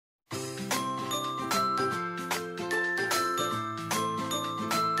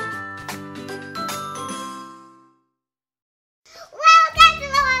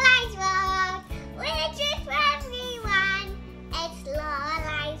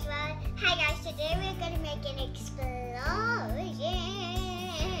explosion.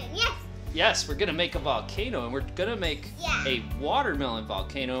 Yes. Yes, we're gonna make a volcano, and we're gonna make a watermelon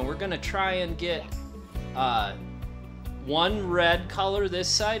volcano, and we're gonna try and get one red color this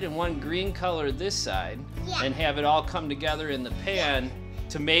side and one green color this side, and have it all come together in the pan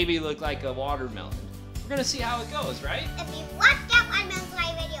to maybe look like a watermelon. We're gonna see how it goes, right? If you watched that watermelon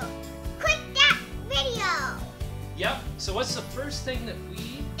slide video, click that video. Yep. So what's the first thing that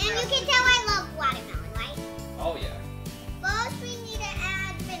we? And you can tell I love watermelon, right? Oh yeah. First, we need to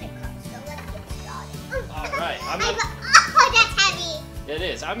add vinegar. So let's get started. All right. Oh, that's heavy. It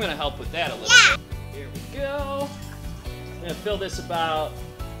is. I'm gonna help with that a little bit. Here we go. I'm gonna fill this about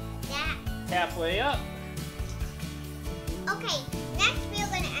halfway up. Okay, next we're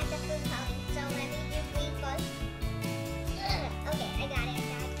gonna add the food coloring. So let me do green first. Okay, I got it.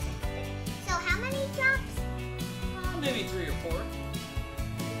 So how many drops? Maybe 3 or 4.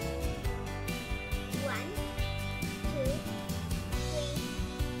 1, 2,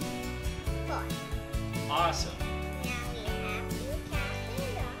 3, 4. Awesome. Now we have to cast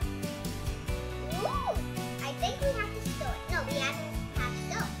it up. Ooh, I think we have to store it. No, we have to have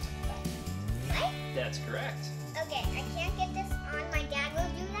soap. Right? That's correct. Okay, I can't get this on. My dad will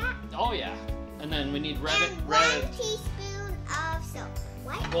do that. Oh yeah. And then we need red. And 1 teaspoon of soap.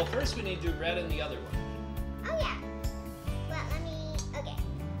 What? Well, first we need to do red in the other one. Oh yeah. But let me. Okay.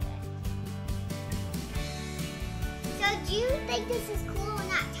 So do you think this is cool or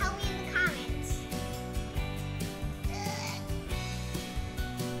not? Tell me in the comments.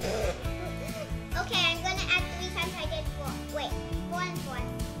 Okay, I'm gonna add 3 times I did 4. Wait, 4 and 4.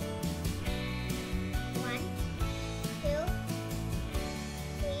 1, 2,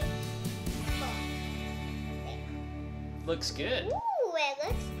 3, 4. There. Looks good. Ooh, it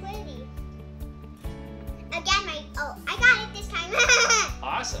looks pretty. Again, I got it this time.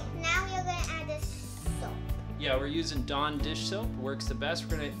 Awesome. Now we're gonna add this soap. Yeah, we're using Dawn dish soap. Works the best.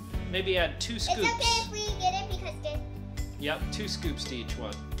 We're gonna maybe add 2 scoops. It's okay if we get it because this. Yep, 2 scoops to each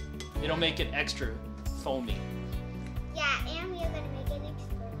one. It'll make it extra foamy. Yeah, and we're gonna make an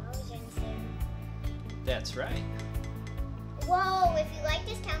explosion soon. That's right. Whoa! If you like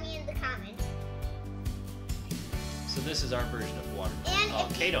this, tell me in the comments. So this is our version of water. And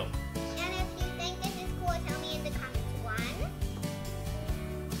volcano. And if you think this is cool, tell me in the comments. 1,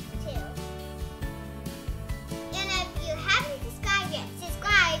 2. And if you haven't subscribed yet,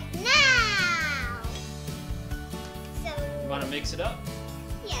 subscribe now! So... You want to mix it up?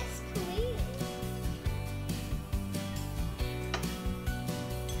 Yes, please.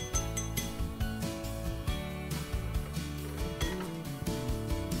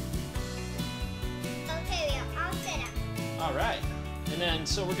 Okay, we are all set up. All right. And then,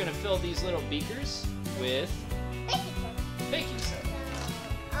 so we're going to fill these little beakers with Baking soda. baking soda.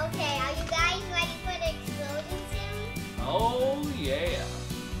 Okay, are you guys ready for the explosion soon? Oh, yeah.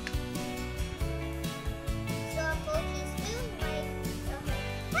 So a full teaspoon, like,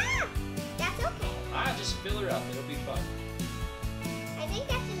 that's okay. Just fill her up. It'll be fun. I think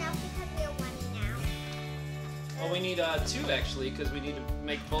that's enough because we're running now. Well, we need 2 actually, because we need to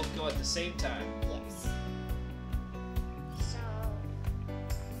make both go at the same time. Yes. So,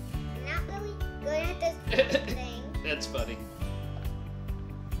 I'm not really good at this thing. That's funny.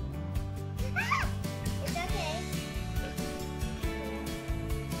 It's okay.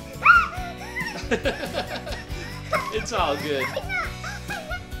 It's all good.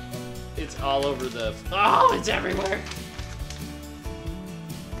 It's all over the... Oh, it's everywhere.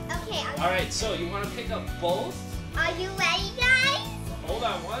 Okay. All right, so you want to pick up both? Are you ready, guys? Hold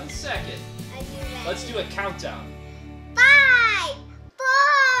on 1 second. Are you ready? Let's do a countdown. 5,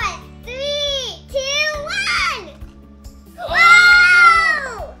 4, 3, 2, 1. Oh!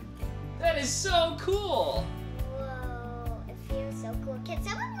 Whoa! That is so cool. Whoa! It feels so cool. Can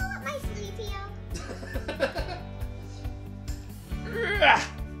someone roll up my sleeve here?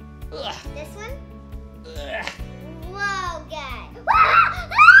 This one? Whoa, guys.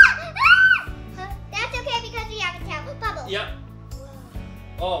 That's okay because we have a towel. Bubble. Yep.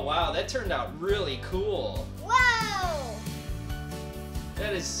 Oh, wow. That turned out really cool. Whoa!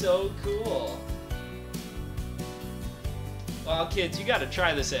 That is so cool. Well, kids, you got to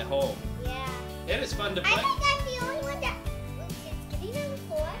try this at home. Yeah. It is fun to I play. think I'm the only one that is getting them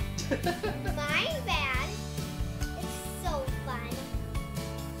before. My bad. It's so fun.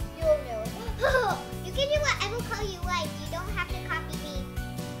 You'll know it. You can do whatever color you like. You don't have to copy me.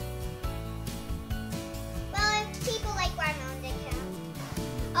 Well, if people like watermelon, they can.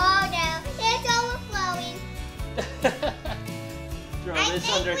 Oh no, it's overflowing. Throw this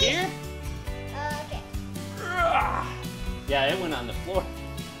under here. Okay. Yeah, it went on the floor.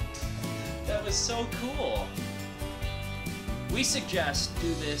 That was was so cool. We suggest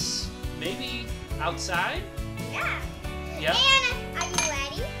do this maybe outside. Yeah. Yep. And are you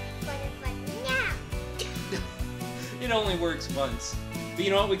ready for the fun now? It only works once. But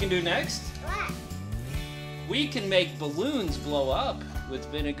you know what we can do next? What? We can make balloons blow up with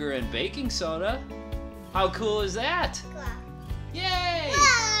vinegar and baking soda. How cool is that? Cool. Yay!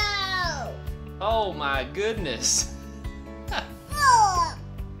 Whoa! Oh my goodness. Whoa!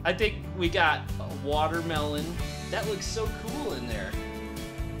 I think we got a watermelon. That looks so cool in there.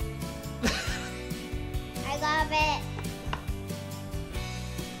 I love it.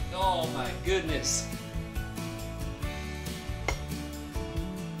 Oh my goodness.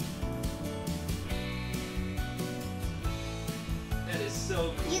 That is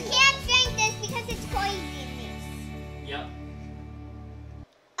so cool. You can't drink this because it's poisonous. Yep.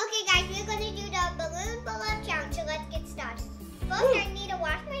 Okay, guys, we're gonna do the balloon blow-up challenge. So let's get started. First, I need to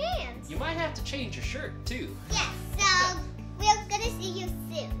wash my hands. You might have to change your shirt too. Yes. So we're gonna see you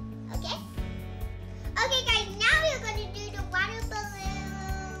soon. Okay? Okay, guys. Now we're gonna do the water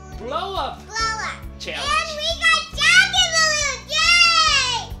balloon Blow up blow-up. challenge. And we got jacket balloons!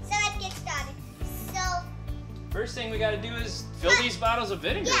 Yay! So let's get started. So, First thing we got to do is fill these bottles of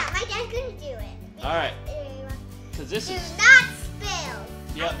vinegar. yeah, my dad's gonna do it. All right. Because this Do is. not spill.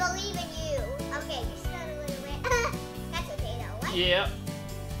 Yep. I believe in you. Okay, you spilled a little bit. That's okay though, right? Yep.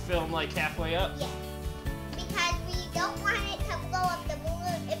 Fill them like halfway up. Yeah. Because we don't want it to blow up the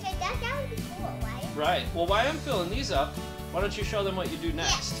balloon. If it does, that would be cool, right? Right. Well, while I'm filling these up, why don't you show them what you do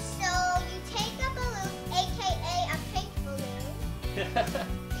next? Yes. So you take a balloon, aka a pink balloon.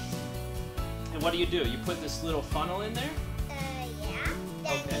 And what do? You put this little funnel in there? Yeah.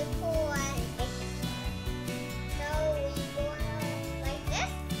 Then Okay. you pour baking soda. So we pour like this.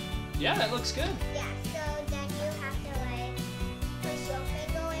 Yeah, that looks good. Yeah. So then you have to like push your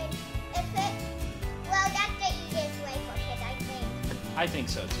finger in. If it, well, that's the easiest way for kids, I think. I think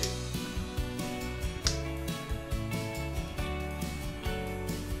so too.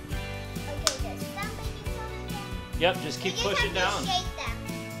 Okay, there's some baking soda there. Yep, just keep You just pushing have down. to shake them.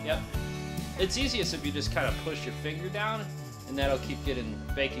 Yep. It's easiest if you just kind of push your finger down, and that'll keep getting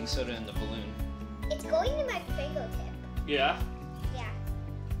baking soda in the balloon. It's going to my fingertip. Yeah. Yeah.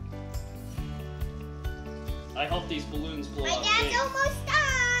 I hope these balloons blow My up dad's big. almost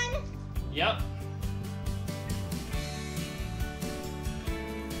done. Yep.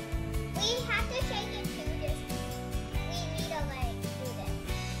 We have to shake it too. Just we need to like do this.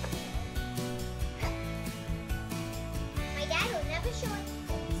 My dad will never show us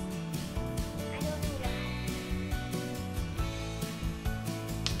this. I don't know why.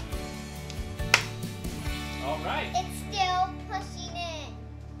 All right. It's still pushing in.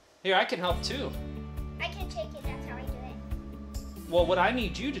 Here, I can help too. I can shake it. That's how I do it. Well, what I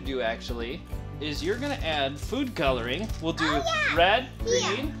need you to do actually is you're gonna add food coloring. We'll do Oh, yeah. red, Here.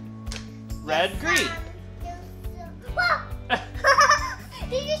 green, red, green. Whoa!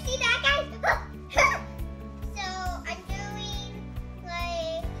 Did you see that, guys? So I'm doing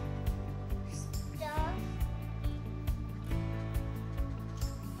like stuff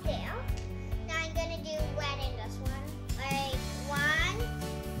there. Now I'm gonna do red in this one. Like one.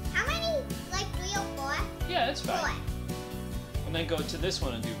 How many? Like 3 or 4? Yeah, that's 4. fine. And then go to this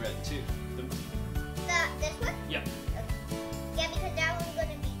one and do red too. This one? Yep. Yeah, because that one's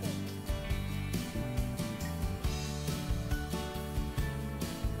gonna be green.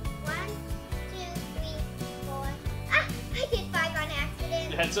 1, 2, 3, 4. Ah! I did 5 on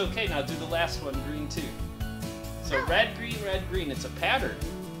accident. That's okay. Now do the last one, green too. So Oh. red, green. It's a pattern.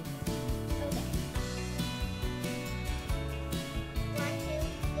 Okay. 1, 2,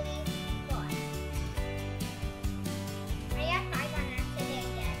 3, 4. I got 5 on accident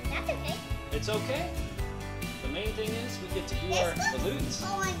again. That's okay. It's okay. The main thing is we get to do our This looks balloons.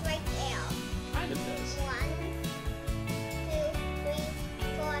 orange right there. Kind of does. 1, 2, 3,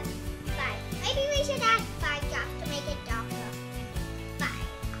 4, 5. Maybe we should add 5 drops to make it darker. 5.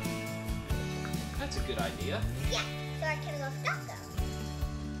 That's a good idea. Yeah, so I can look darker.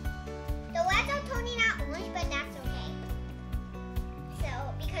 The reds are turning out orange, but that's okay. So,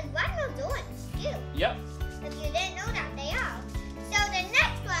 because red was orange too. Yep. If you didn't know that, they are. So the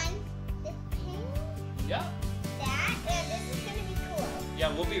next one is pink. Yep. That, and this is gonna be cool. Yeah,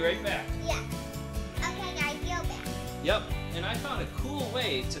 we'll be right back. Yeah. Okay, guys, you're back. Yep. And I found a cool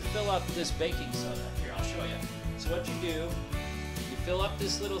way to fill up this baking soda. Here, I'll show you. So what you do, you fill up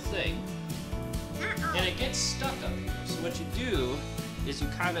this little thing, Uh-oh. and it gets stuck up here. So what you do is you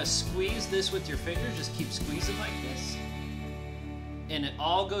kind of squeeze this with your fingers. Just keep squeezing like this, and it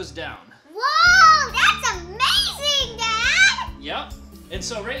all goes down. Whoa, that's amazing, Dad! Yep. And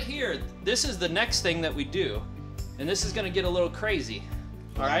so right here, this is the next thing that we do. And this is gonna get a little crazy.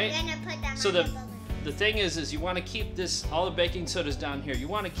 All right? I'm gonna put them So on the balloon. the thing is you want to keep this, all the baking soda's down here. You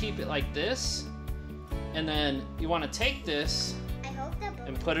want to keep it like this, and then you want to take this I hope the balloon.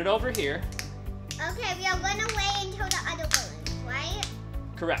 and put it over here. Okay, we are gonna wait until the other balloons, right?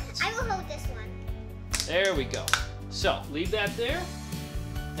 Correct. I will hold this one. There we go. So leave that there,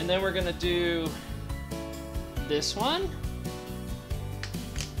 and then we're gonna do this one.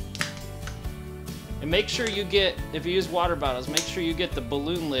 And make sure you get, if you use water bottles, make sure you get the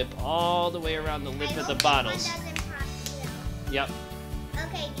balloon lip all the way around the lip of the bottles. This one doesn't pop too. Yep,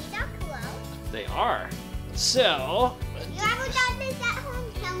 Okay, these are cool. they are. So, You ever done this at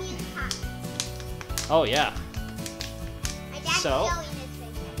home? Tell me in the comments. oh yeah. My dad's So? showing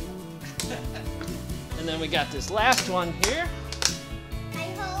his face. And then we got this last one here. I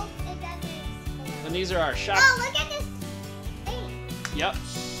hope it doesn't explode. And these are our shop. Oh, look at this thing. Yep.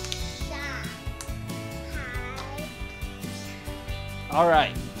 Shop. Hi. All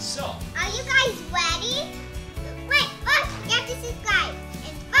right. So, Are you guys ready? Wait, first you have to subscribe.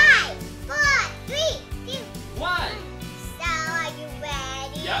 In 5, 4, 3, 2, 1. So are you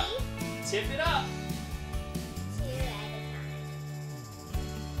ready? Yep. Tip it up. 2 at a time.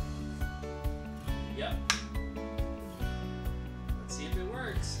 Yep. Let's see if it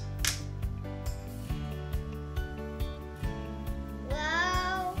works.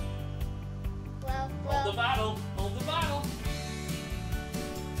 Whoa. Whoa, whoa. Hold the bottle. Hold the bottle.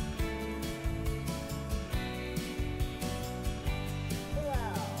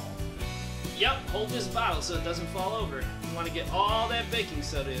 Whoa. Yep. Hold this bottle so it doesn't fall over. You want to get all that baking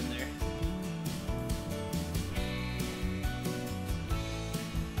soda in there.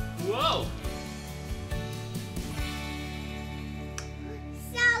 Whoa.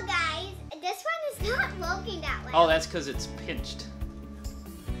 So guys, this one is not working that way. Oh, that's because it's pinched.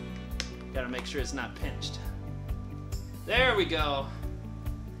 Gotta make sure it's not pinched. There we go.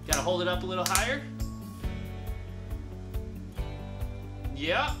 Gotta hold it up a little higher.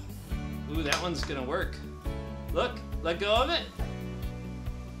 Yep. Ooh, that one's gonna work. Look, let go of it.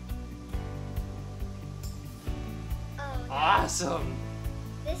 Oh, no. Awesome.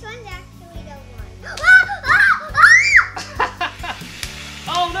 This one's actually the one.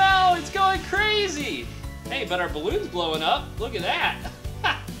 Oh no, it's going crazy. Hey, but our balloon's blowing up. Look at that.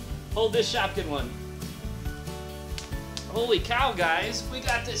 Hold this Shopkin one. Holy cow, guys. We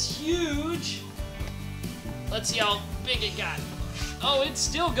got this huge. Let's see how big it got. Oh, it's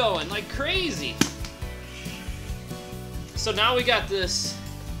still going like crazy. So now we got this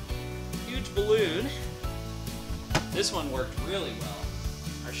huge balloon. This one worked really well.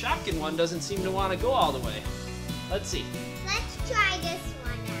 Our Shopkin one doesn't seem to want to go all the way. Let's see. Let's try this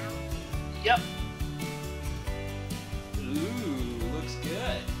one now. Yep. Ooh, looks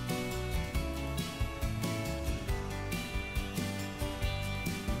good.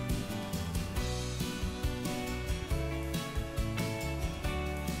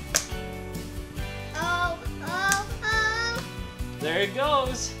 Oh, oh, oh. There it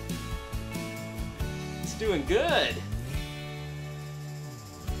goes. It's doing good.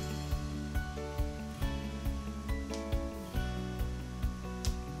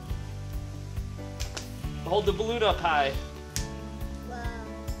 Hold the balloon up high. Whoa.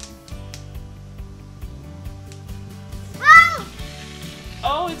 Oh!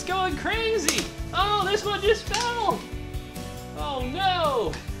 Oh, it's going crazy. Oh, this one just fell. Oh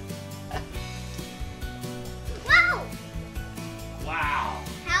no. Whoa! Wow.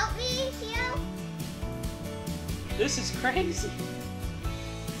 Help me, Hugh. This is crazy.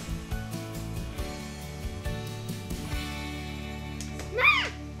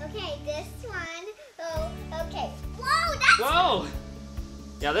 Okay, this one. Oh, okay. Whoa, that's Whoa.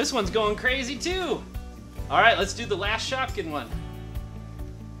 Yeah, this one's going crazy too. All right, let's do the last Shopkin one.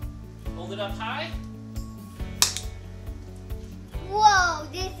 Hold it up high. Whoa,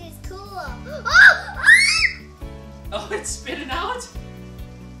 this is cool. Oh! Ah! Oh, it's spitting out.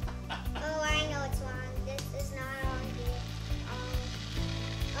 Oh, I know it's wrong. This is not on here.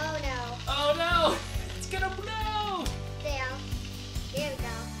 Oh no. Oh no, it's gonna blow. There. There we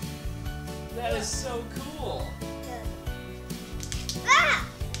go. That is so cool. Ah!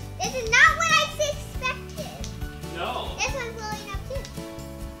 This is not what I expected. No. This one's blowing up too.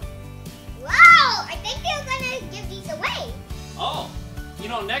 Wow! I think they're gonna give these away. Oh, you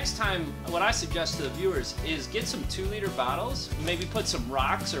know, next time, what I suggest to the viewers is get some 2-liter bottles, maybe put some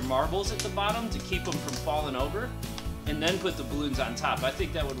rocks or marbles at the bottom to keep them from falling over, and then put the balloons on top. I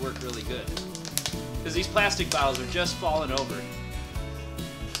think that would work really good. Because these plastic bottles are just falling over.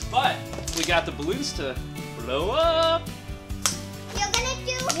 But we got the balloons to blow up. You're gonna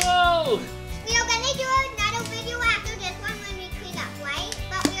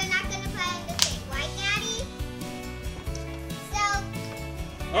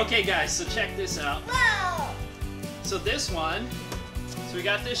Okay, guys, so check this out. Whoa! So this one, so we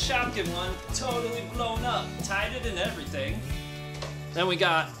got this Shopkin one totally blown up, tied it and everything. Then we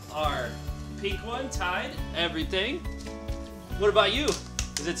got our pink one tied, everything. What about you?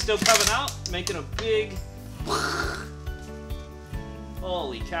 Is it still coming out? Making a big...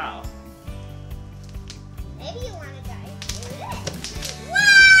 Holy cow. Maybe you want to guys do this.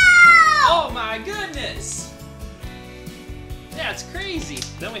 Whoa! Oh my goodness! That's crazy.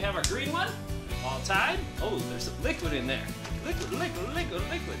 Then we have our green one, all tied. Oh, there's some liquid in there. Liquid, liquid, liquid,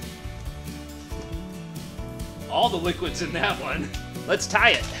 liquid. All the liquid's in that one. Let's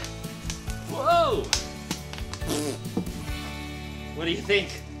tie it. Whoa! What do you think?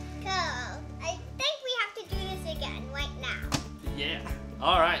 Cool. I think we have to do this again right now. Yeah.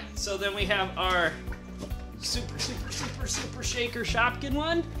 All right. So then we have our super, super, super, super shaker Shopkin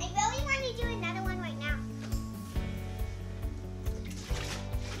one. I